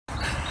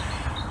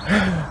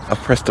I've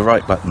pressed the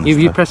right button.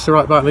 You pressed the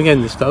right button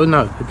again this time?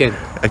 No, again.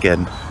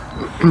 Again.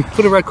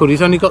 For the record,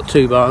 he's only got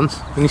 2 buttons,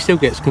 and he still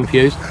gets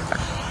confused.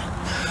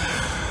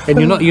 And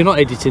you're not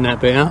editing that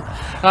bit out.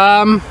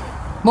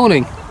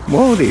 Morning.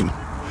 Morning.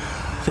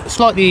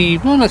 Slightly.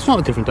 Well, no, it's not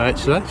a different day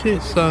actually.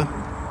 It's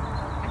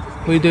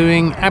we're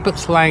doing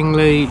Abbots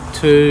Langley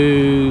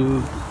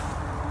to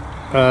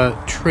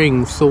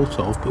Tring, sort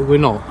of, but we're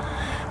not.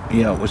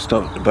 Yeah, we're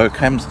stopped at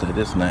Berkhamsted,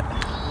 isn't it?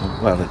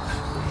 Well,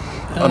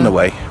 it's on the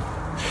way.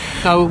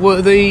 No,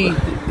 well,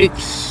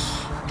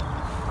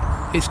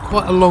 it's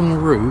quite a long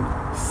route,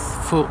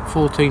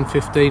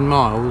 14-15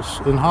 miles,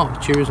 and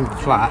Hertfordshire isn't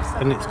flat,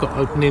 and it's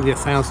got nearly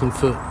 1,000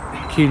 foot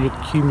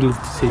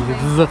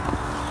cumulative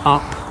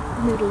up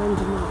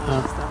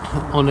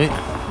on it.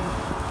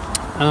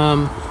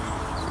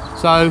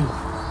 So,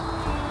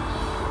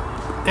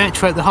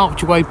 actually, the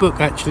Hertfordshire Way book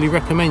actually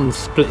recommends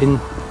splitting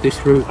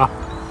this route up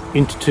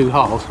into 2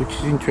 halves, which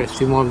is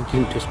interesting. Why we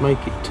didn't just make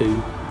it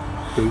 2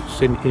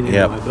 routes in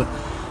anyway. But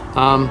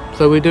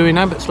so we're doing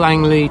Abbots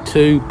Langley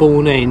to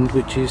Bourne End,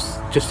 which is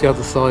just the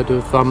other side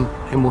of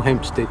Hemel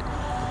Hempstead.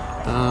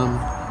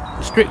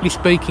 Strictly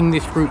speaking,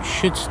 this route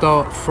should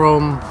start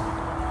from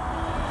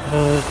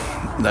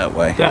that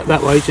way.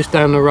 That way, just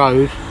down the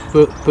road.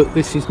 But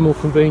this is more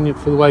convenient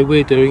for the way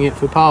we're doing it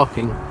for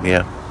parking.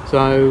 Yeah.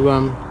 So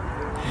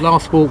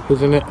last walk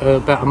was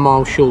about a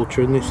mile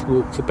shorter, and this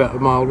walk's about a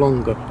mile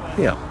longer.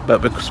 Yeah,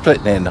 but we're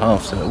splitting it in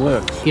half, so it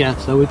works. Yeah,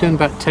 so we're doing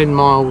about 10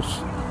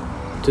 miles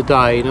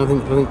today, and I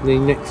think the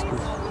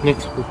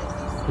next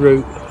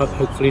route,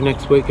 hopefully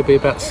next week, will be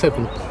about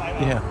 7.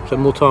 Yeah. So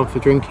more time for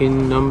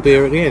drinking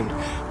beer at the end.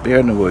 Beer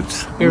in the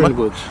woods. Beer in the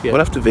woods. Yeah.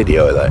 We'll have to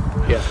video that.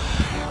 Yeah.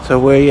 So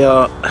we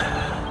are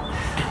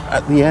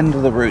at the end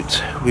of the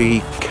route.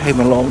 We came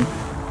along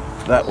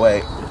that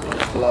way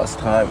last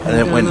time, and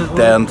then went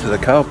down to the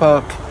car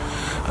park,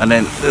 and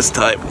then this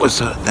time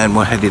then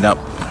we're heading up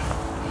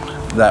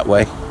that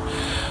way.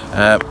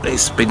 They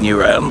spin you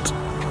around,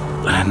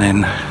 and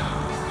then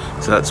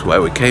so that's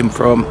where we came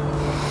from,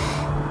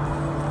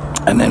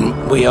 and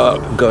then we are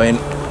going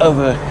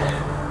over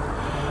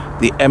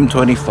the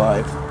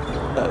M25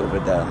 over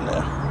down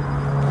there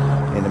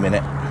in a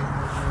minute.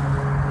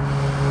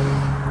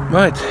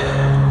 Right,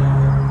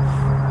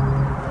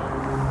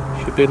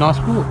 should be a nice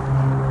walk.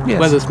 yes.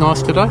 Weather's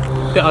nice today,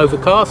 bit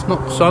overcast,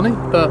 not sunny,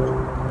 but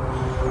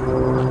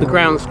the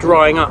ground's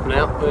drying up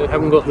now. We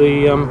haven't got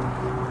the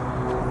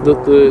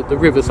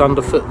rivers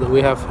underfoot that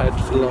we have had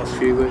for the last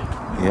few weeks.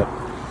 Yep.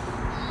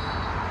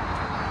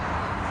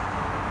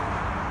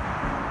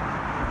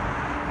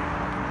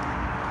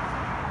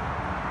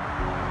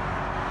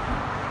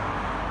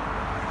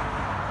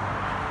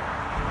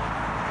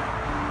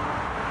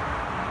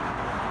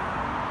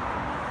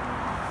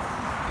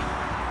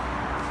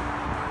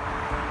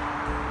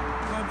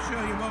 I'm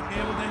sure you won't be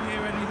able to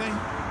hear anything.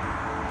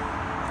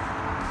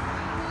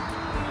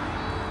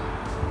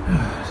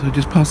 So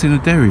just passing a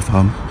dairy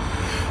farm.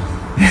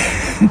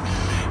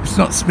 It's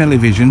not smelly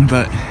vision,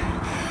 but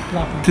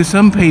to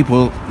some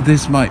people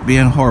this might be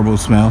a horrible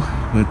smell,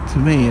 but to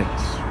me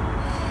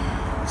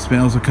it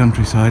smells of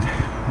countryside.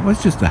 Well,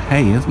 it's just the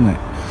hay, isn't it?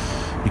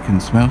 You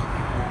can smell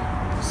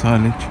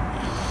silage.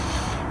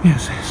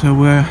 Yes, so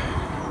we're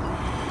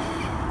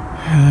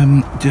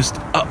just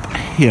up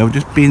here. We've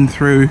just been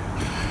through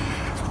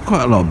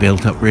quite a lot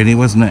built up, really,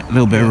 wasn't it? A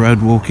little bit of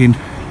road walking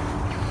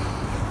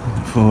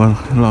for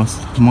the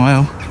last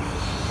mile,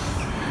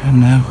 and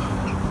now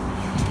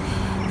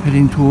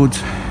heading towards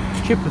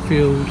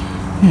Chipperfield.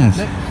 Yes.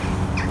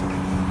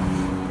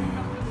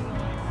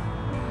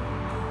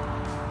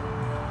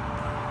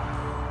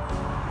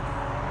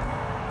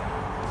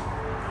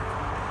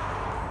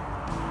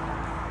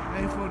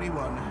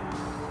 A41.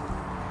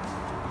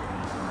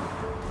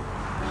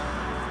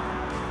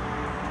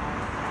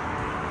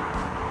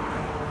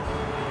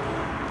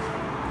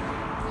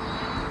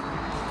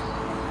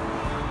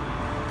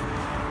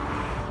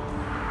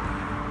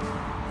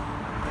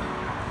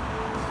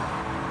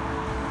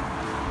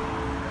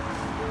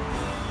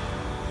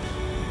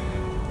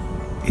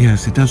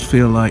 Yes, it does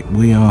feel like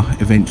we are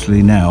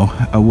eventually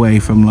now away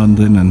from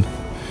London and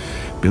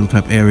built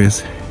up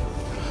areas.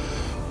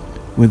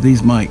 With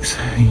these mics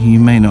you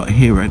may not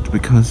hear it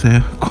because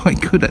they're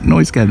quite good at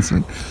noise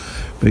cancelling,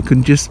 but you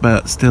can just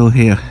about still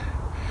hear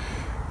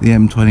the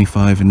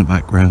M25 in the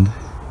background,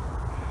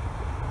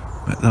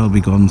 but that'll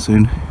be gone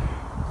soon.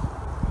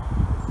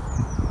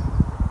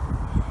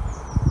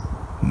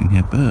 You can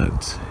hear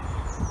birds.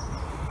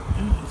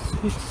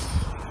 Yes.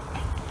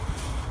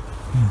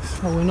 Yes.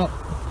 Oh, we're not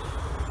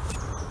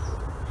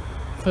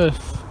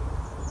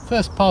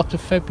first part of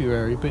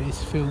February, but it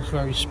feels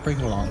very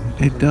spring-like.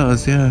 It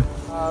does, yeah.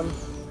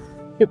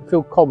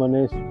 Chipperfield Common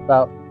is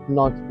about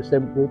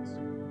 90% woods,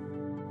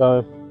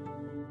 so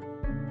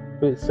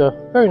it's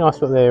a very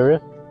nice little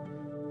area.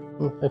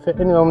 If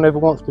anyone ever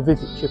wants to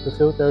visit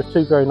Chipperfield, there are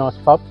 2 very nice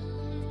pubs,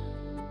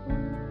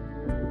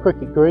 the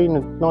Cricket Green,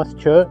 a nice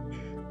church,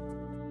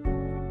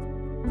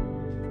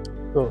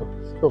 got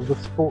the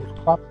sports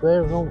club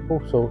there and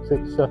all sorts.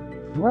 It's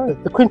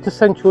the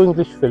quintessential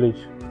English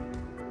village.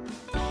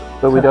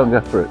 But we don't go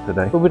through it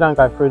today. But we don't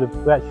go through the.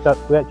 We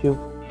actually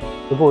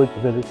avoid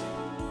the village.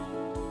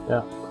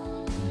 Yeah.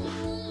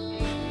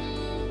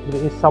 But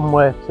it is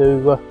somewhere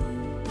to a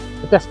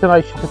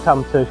destination to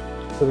come to,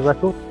 for the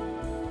record.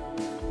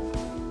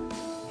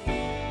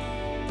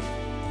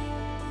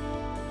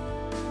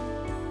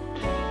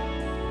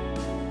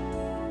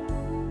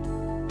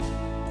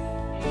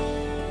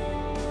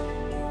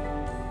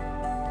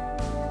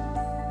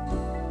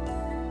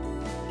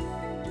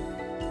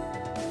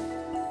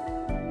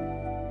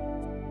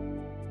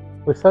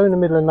 We're so in the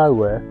middle of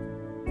nowhere,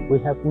 we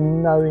have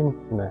no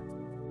internet.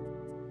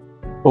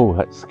 Oh,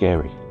 that's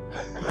scary.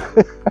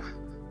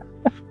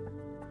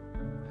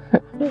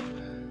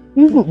 It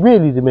isn't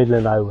really the middle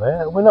of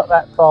nowhere. We're not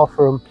that far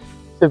from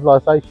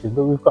civilization,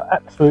 but we've got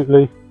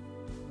absolutely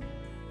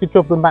good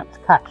job the map's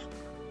cached.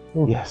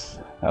 Yes,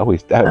 I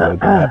always download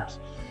the maps.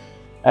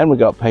 And we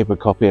got a paper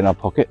copy in our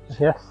pocket.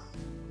 Yes.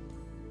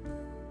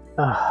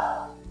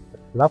 Ah,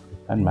 lovely.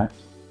 And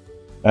maps.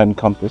 And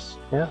compass.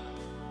 Yeah.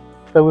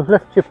 So we've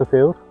left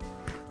Chipperfield.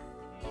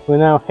 We're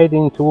now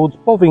heading towards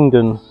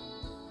Bovingdon.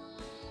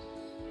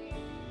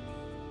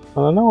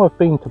 And I know I've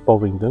been to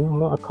Bovingdon,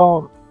 but I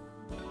can't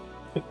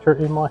picture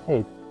it in my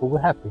head. Well, we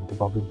have been to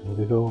Bovingdon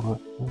before. Right?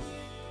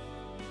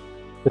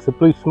 There's a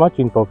blue smudge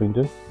in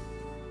Bovingdon.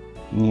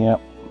 Yep.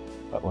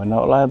 But we're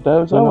not allowed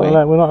those, are we?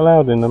 We're not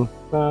allowed in them.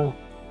 No.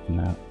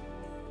 No.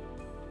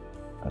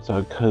 That's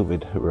our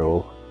COVID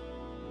rule.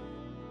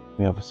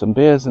 We have some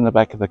beers in the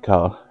back of the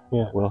car.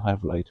 Yeah. We'll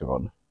have later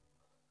on.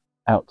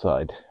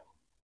 Outside.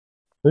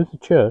 There's a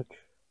church.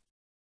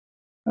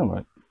 All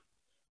right.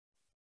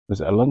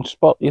 Was it a lunch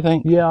spot, you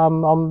think? Yeah,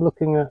 I'm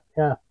looking at,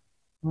 yeah.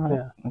 Right.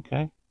 Yeah.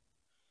 Okay.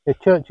 Yeah,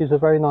 churches are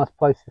very nice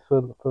places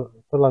for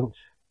lunch.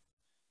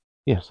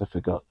 Yes, I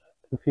forgot.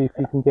 If you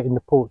can get in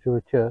the porch of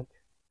a church.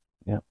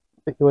 Yeah.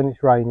 Particularly when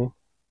it's raining.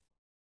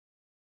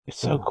 It's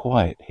so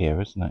quiet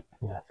here, isn't it?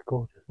 Yeah, it's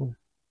gorgeous, isn't it?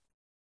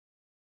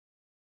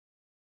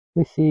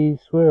 This is,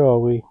 where are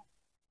we?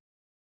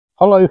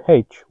 Hollow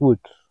Hedge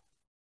Woods.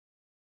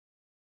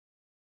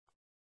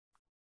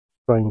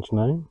 Strange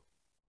name.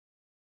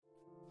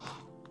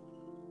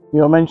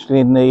 You were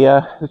mentioning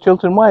the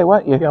Chiltern Way,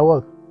 weren't you? Yeah, I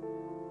was.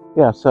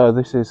 Yeah, so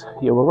this is,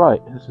 you were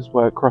right, this is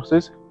where it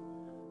crosses.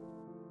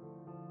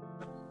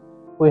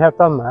 We have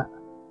done that.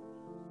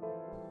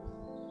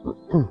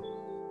 You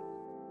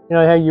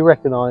know how you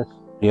recognise?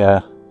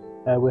 Yeah.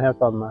 We have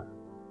done that.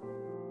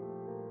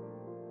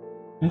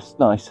 It's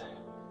nice.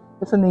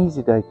 It's an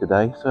easy day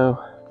today, so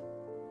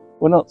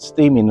we're not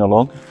steaming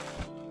along.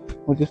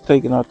 We're just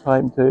taking our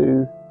time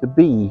to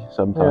be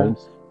sometimes.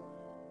 Yeah.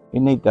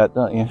 You need that,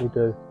 don't you? We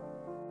do.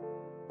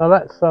 Now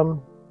that's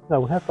no,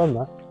 we have done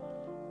that.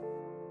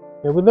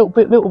 Yeah, we're a little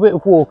bit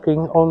of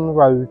walking on the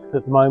road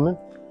at the moment.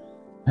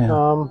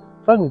 Yeah.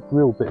 It's only a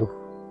real bit of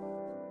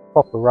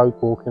proper road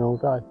walking all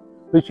day.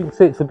 But you can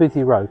see it's a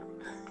busy road.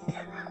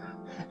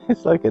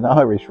 It's like an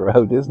Irish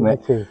road, isn't it?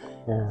 It is,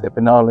 yeah. Except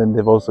in Ireland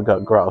they've also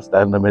got grass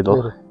down the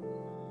middle. Really?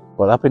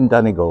 Well, up in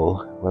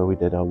Donegal, where we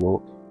did our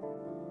walk,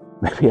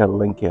 maybe I'll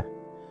link at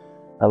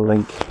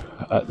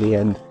the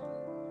end.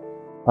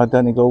 Our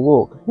Donegal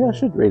walk. Yeah, I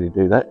should really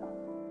do that.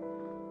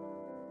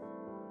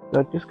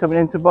 So just coming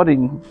into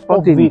Bovingdon.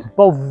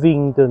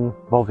 Bovingdon.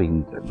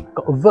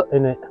 Got a V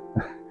in it.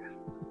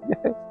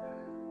 Yeah.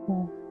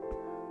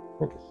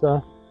 It's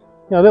you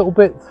know, a little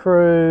bit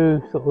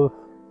through sort of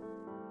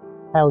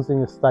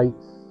housing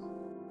estates,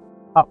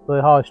 up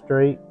the high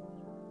street,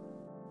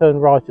 turn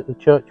right at the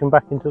church and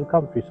back into the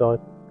countryside.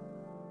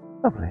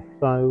 Lovely.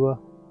 So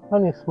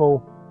only a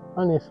small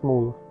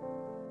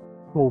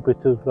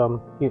bit of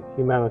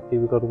humanity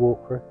we've got to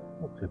walk through.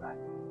 Not too bad.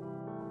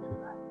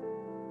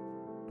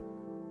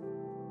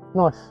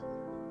 Nice.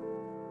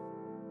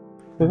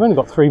 We've only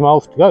got 3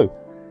 miles to go.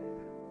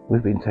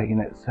 We've been taking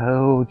it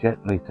so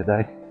gently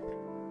today.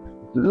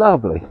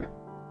 Lovely.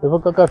 Have I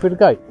got to go through the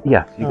gate?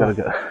 Yes, you got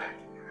to go.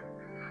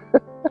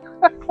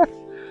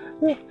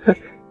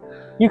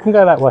 You can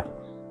go that way.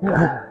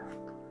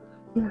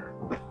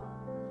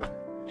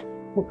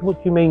 What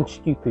do you mean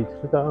stupid?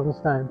 I don't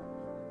understand.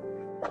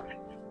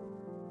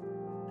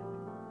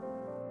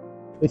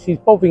 This is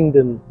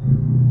Bovingdon.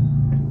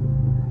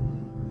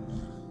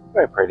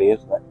 Very pretty,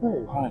 isn't it?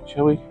 Right,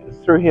 shall we? It's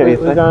through here,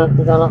 we're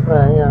going up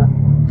there, yeah.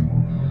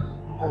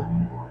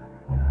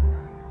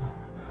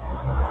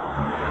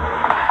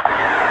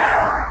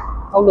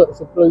 Oh look,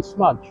 it's a blue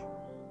smudge.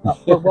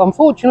 But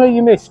unfortunately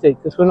you missed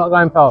it because we're not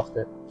going past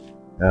it.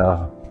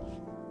 Yeah.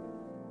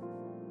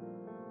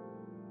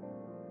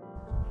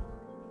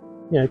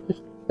 Yeah,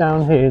 just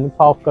down here, and the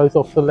path goes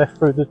off the left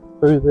through the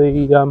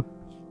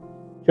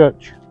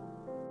church.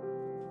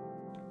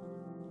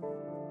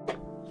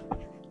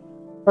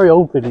 Very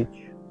old village.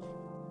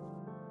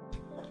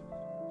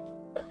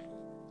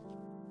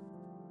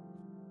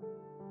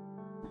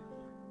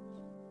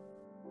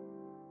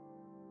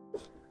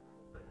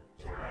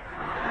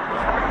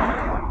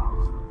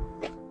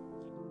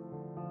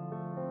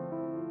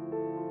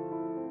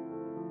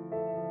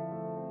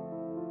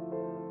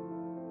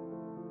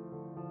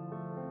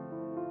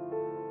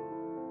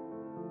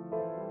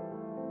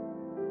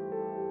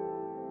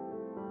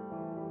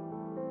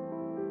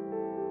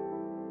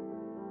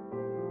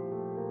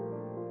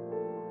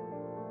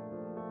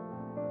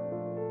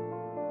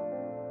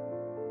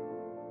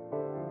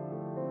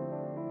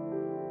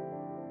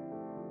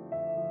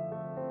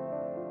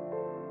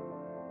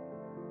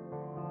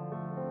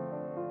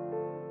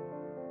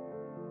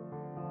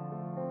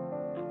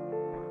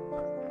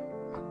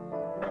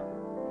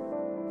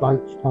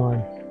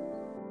 lunchtime.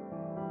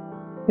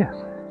 Yes.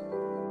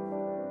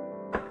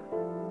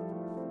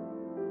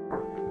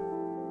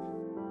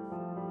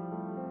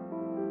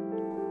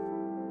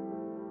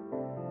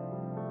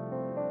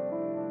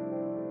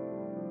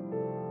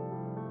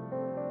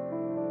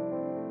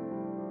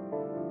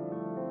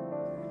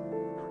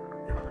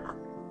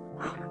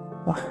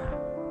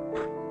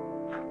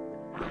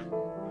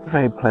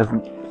 Very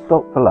pleasant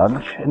stop for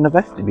lunch in the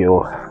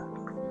vestibule,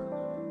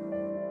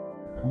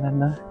 and then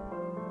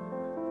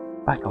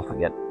back off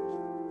again.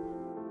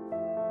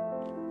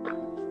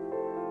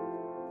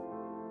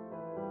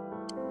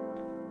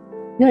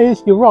 Yeah, it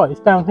is, you're right, it's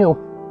downhill.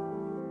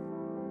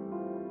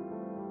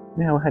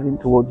 Yeah, we're heading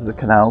towards the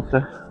canal, so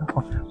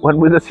one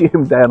would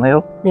assume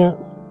downhill. Yeah.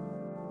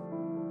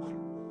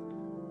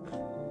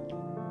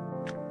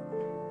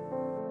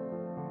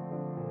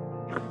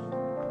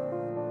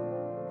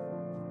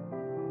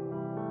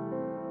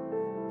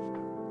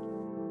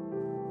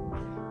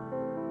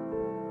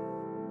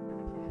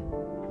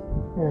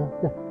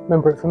 Yeah,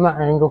 remember it from that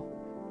angle.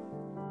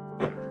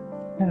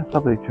 Yeah,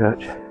 lovely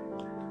church.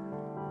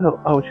 Oh,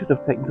 I should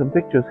have taken some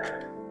pictures.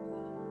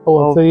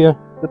 Oh,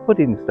 the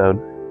pudding stone.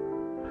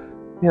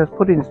 Yes,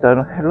 pudding stone.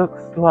 It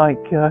looks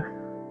like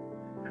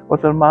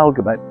what's an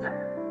amalgamate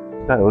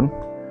stone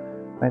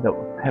made up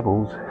of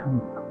pebbles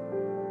and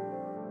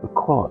the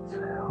quartz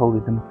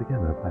holding them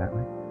together.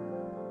 Apparently,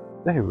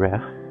 very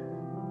rare.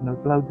 And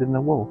there's loads in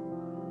the wall.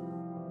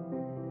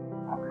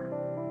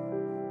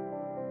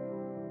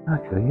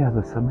 Actually, yeah,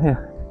 there's some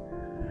here.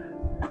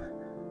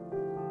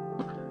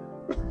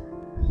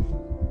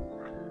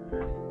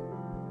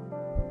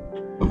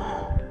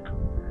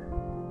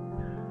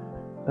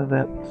 So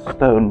that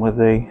stone with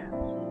the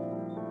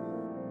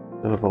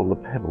sort of all the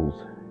pebbles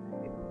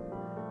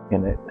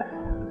in it,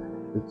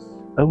 it's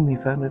only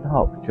found in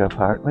Hertfordshire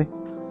apparently.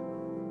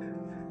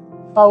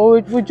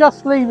 Oh, we're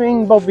just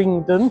leaving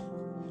Bovingdon.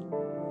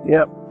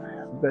 Yep.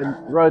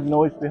 Then road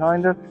noise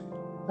behind us.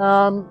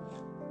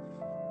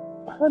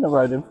 And a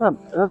road in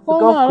front. That's the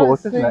golf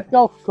course, isn't it?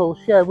 Golf course,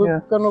 yeah. We're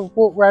going to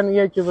walk around the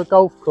edge of a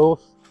golf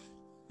course,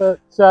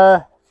 but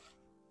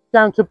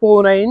down to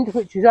Bourne End,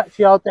 which is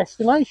actually our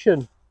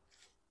destination.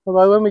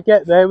 Although when we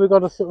get there, we've got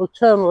to sort of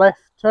turn left,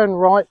 turn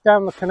right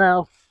down the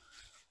canal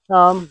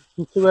to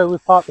where we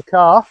park the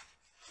car.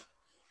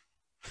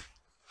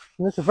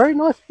 And there's a very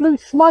nice blue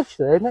smudge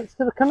there next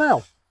to the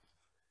canal.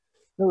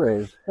 There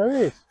is. There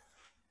is.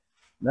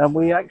 Now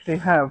we actually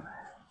have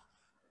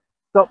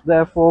stopped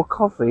there for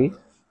coffee.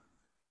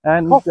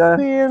 And coffee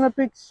and a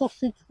big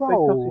sausage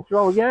roll. Big sausage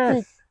roll, yes.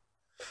 Big.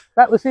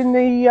 That was in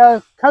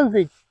the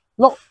COVID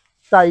lock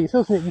days,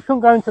 wasn't it? You couldn't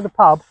go into the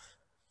pub,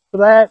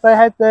 but they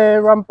had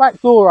their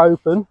back door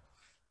open,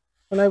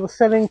 and they were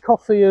selling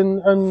coffee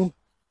and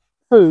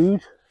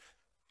food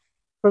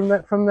from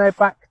their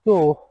back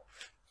door.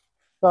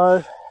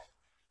 So,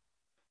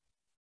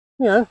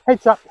 you know,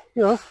 heads up,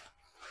 you know,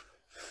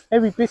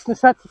 every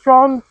business had to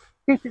try and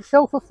keep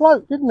itself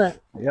afloat, didn't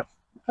it? Yep.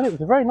 And it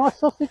was a very nice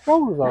sausage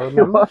roll, as I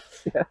remember. It was,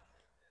 yeah.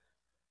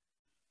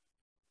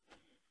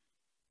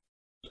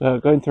 So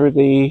going through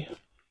the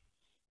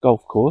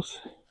golf course,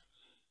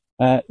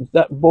 is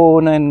that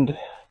Bourne End?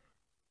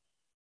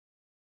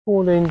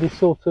 Bourne End is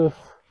sort of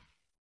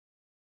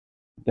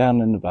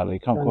down in the valley.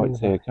 Can't quite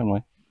see it, can we?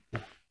 You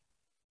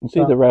can see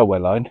So, the railway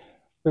line.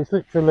 It's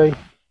literally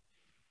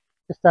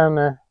just down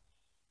there.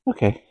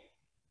 Okay.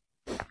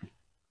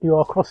 You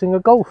are crossing a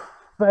golf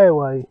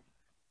fairway.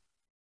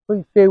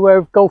 Please be aware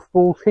of golf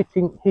balls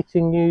hitting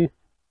you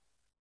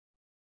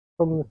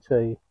from the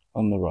tee.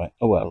 On the right.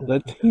 Oh well, the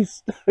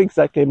tee's not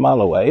exactly a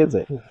mile away, is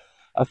it? Yeah.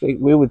 I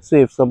think we would see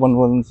if someone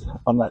was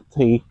on that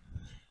tee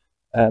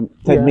 10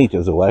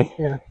 metres away.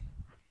 Yeah.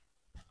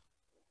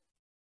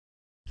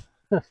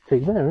 That's tee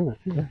there, isn't it?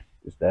 Yeah,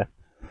 just there.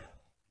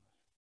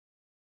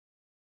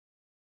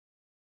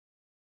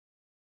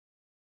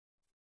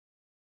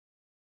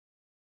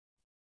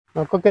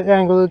 I've got to get the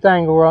angle of the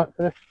dangle right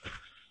for this.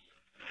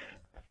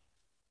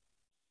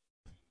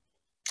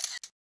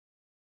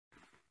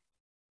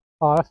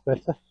 Oh, that's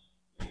better.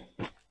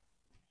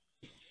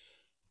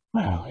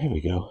 Wow, here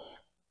we go.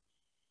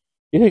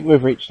 You think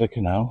we've reached the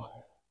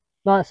canal?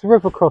 No, it's a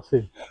river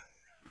crossing.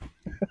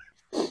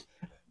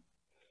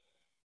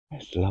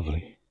 It's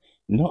lovely.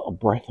 Not a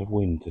breath of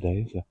wind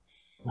today, is there?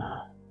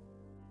 A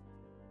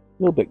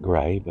little bit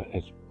grey, but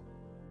it's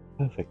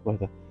perfect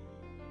weather.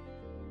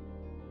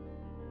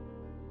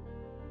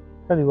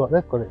 Tell you what,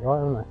 they've got it right,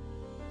 haven't they?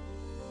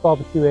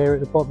 Barbecue area at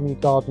the bottom of your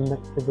garden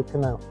next to the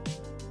canal.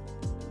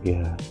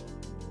 Yeah.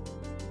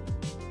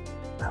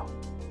 Well,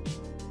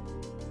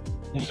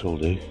 this will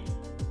do.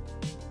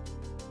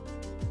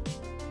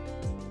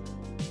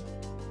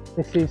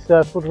 This is,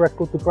 for the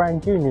record, the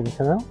Grand Union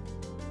Canal.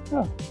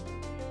 Oh.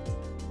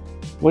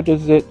 Where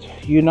does it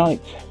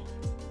unite?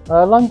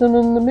 London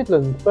and the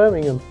Midlands,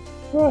 Birmingham.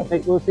 Right.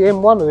 It was the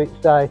M1 of its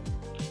day.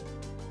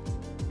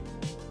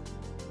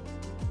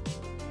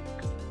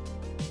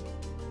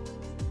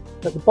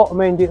 At the bottom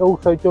end it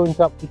also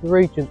joins up with the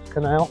Regent's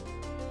Canal,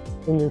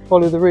 and you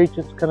follow the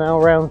Regent's Canal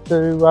round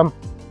to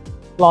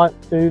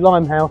to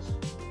Limehouse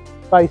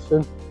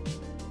Basin.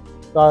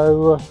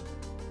 So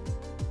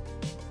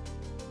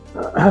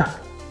a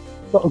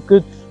lot of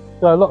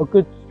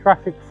goods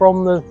traffic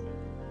from the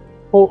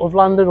Port of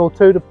London or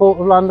to the Port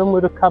of London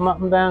would have come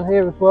up and down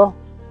here as well.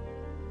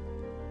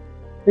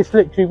 This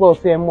literally was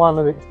the M1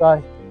 of its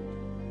day.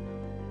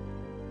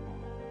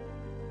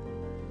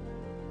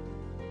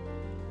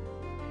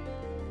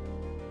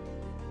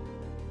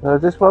 So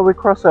is this where we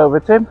cross over,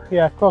 Tim?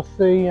 Yeah, across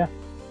the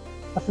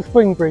that's the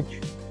Spring Bridge.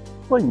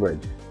 Spring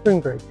Bridge. Spring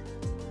Bridge.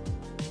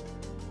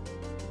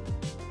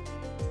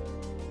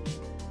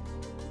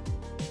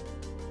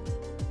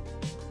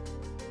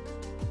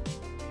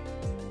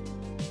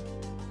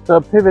 So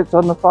it pivots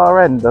on the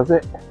far end, does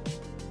it?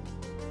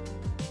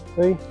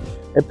 See?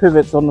 It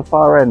pivots on the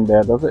far end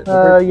there, does it?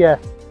 Yeah.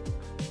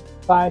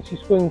 That actually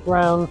swings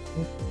round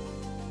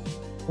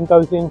and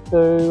goes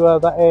into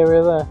that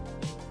area there.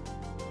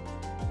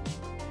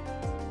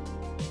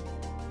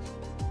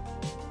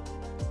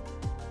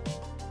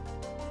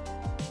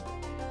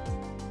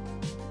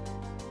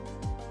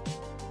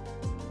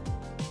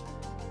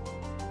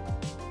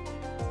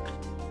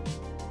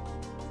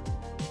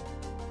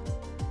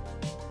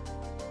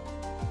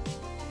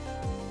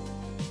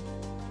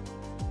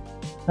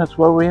 That's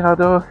where we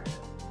had our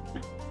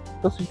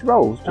sausage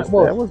rolls just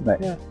there, wasn't it?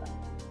 Yeah.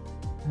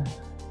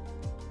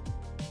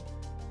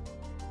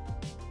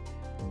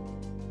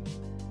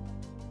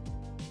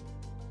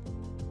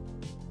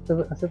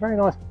 So it's a very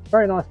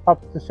nice pub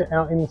to sit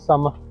out in the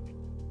summer.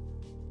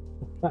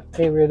 That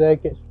area there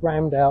gets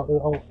rammed out, and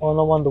I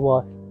wonder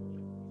why.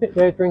 Sit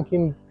there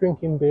drinking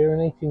beer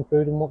and eating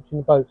food and watching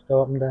the boats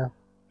go up and down.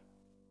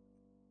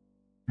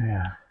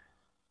 Yeah.